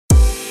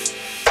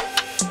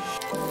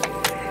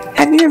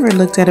Have you ever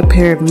looked at a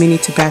pair of mini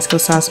Tabasco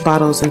sauce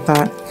bottles and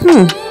thought,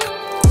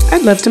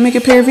 I'd love to make a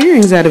pair of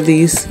earrings out of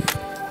these?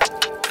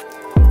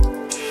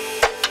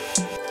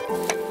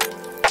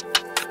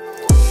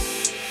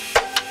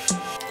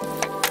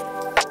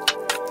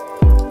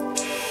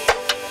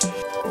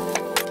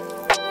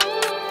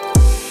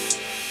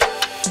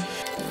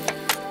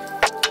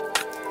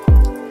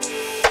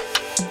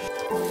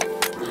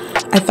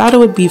 I thought it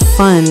would be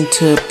fun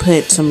to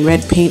put some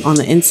red paint on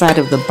the inside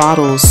of the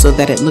bottles so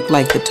that it looked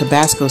like the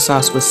Tabasco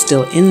sauce was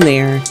still in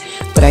there,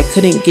 but I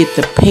couldn't get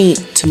the paint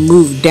to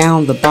move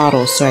down the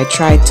bottle, so I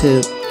tried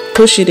to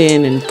push it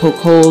in and poke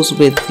holes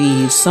with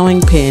the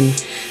sewing pin,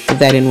 but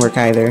that didn't work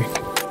either.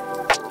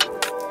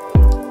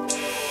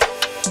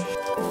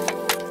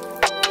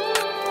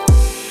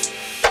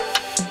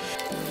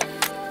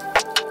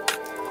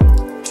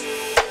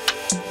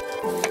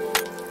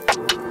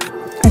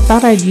 I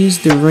thought I'd use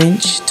the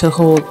wrench to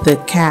hold the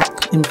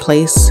cap in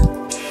place,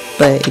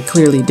 but it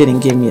clearly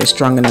didn't give me a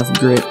strong enough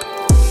grip.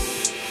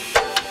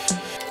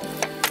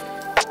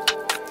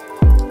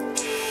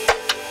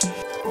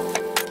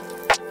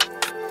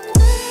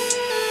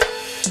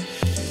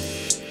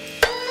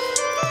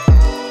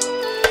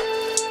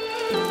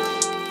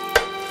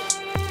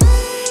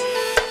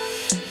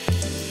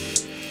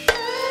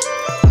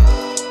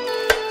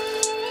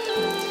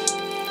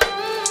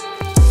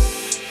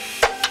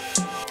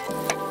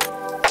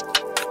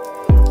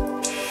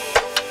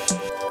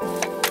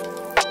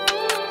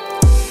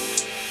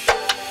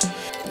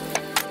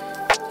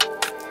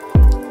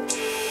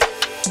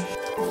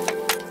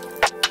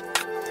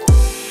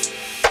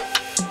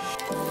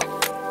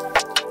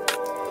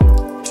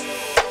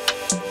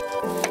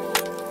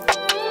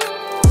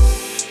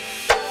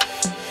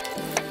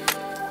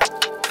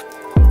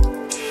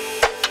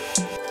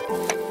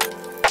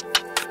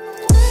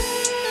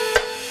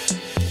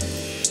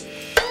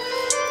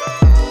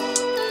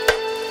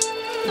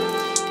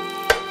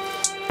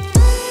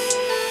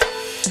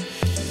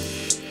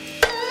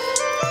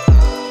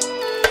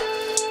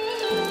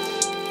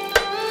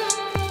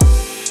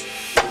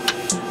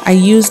 I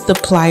used the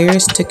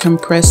pliers to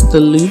compress the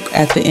loop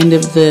at the end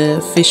of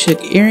the fishhook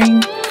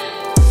earring.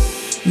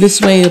 This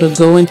way it'll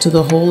go into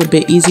the hole a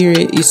bit easier.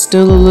 It's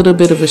still a little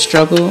bit of a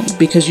struggle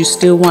because you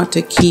still want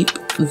to keep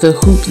the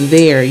hoop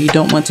there. You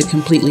don't want to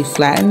completely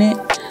flatten it,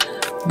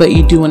 but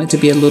you do want it to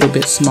be a little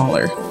bit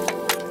smaller.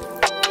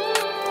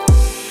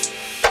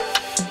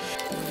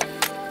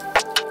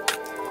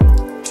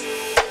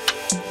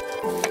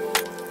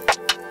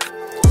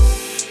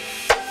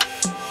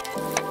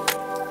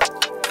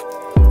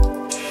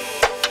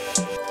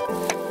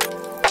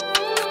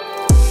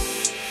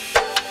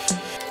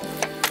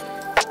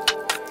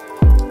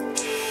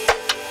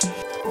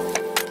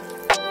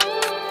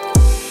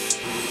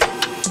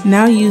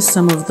 Now use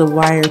some of the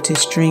wire to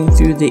string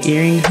through the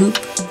earring hoop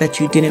that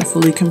you didn't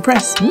fully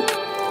compress.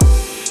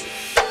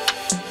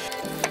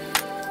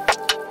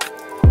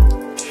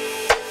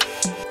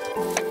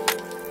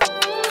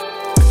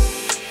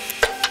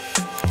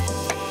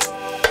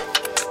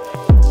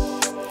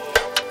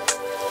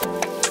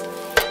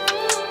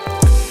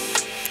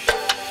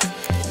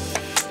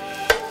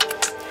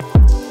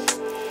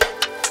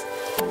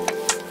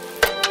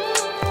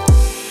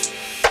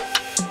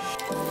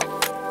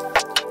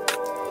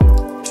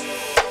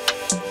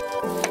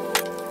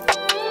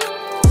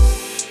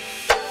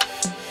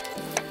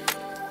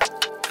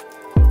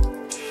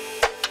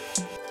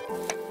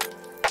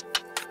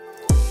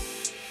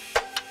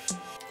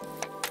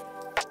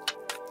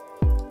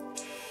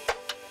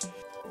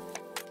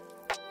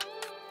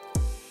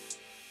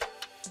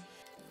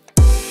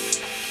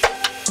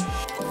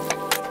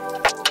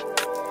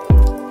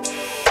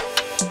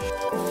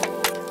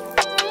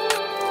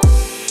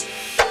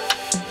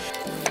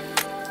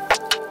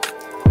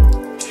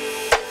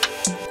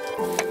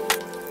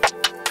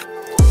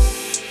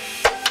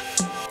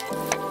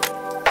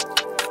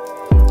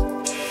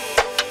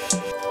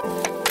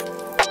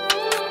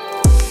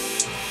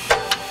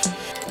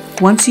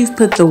 Once you've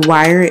put the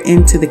wire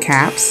into the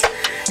caps,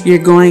 you're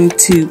going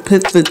to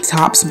put the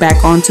tops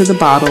back onto the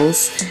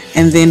bottles,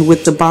 and then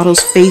with the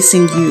bottles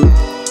facing you,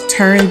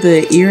 turn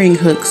the earring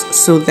hooks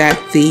so that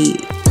the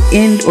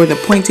end or the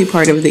pointy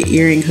part of the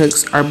earring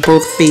hooks are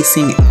both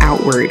facing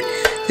outward.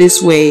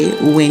 This way,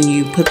 when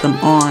you put them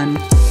on,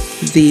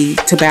 the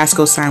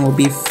Tabasco sign will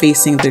be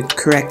facing the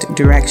correct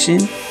direction.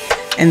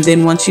 And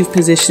then once you've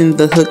positioned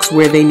the hooks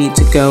where they need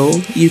to go,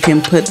 you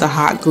can put the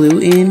hot glue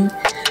in,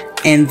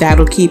 and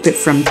that'll keep it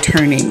from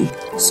turning,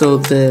 so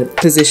the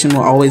position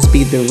will always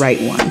be the right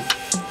one.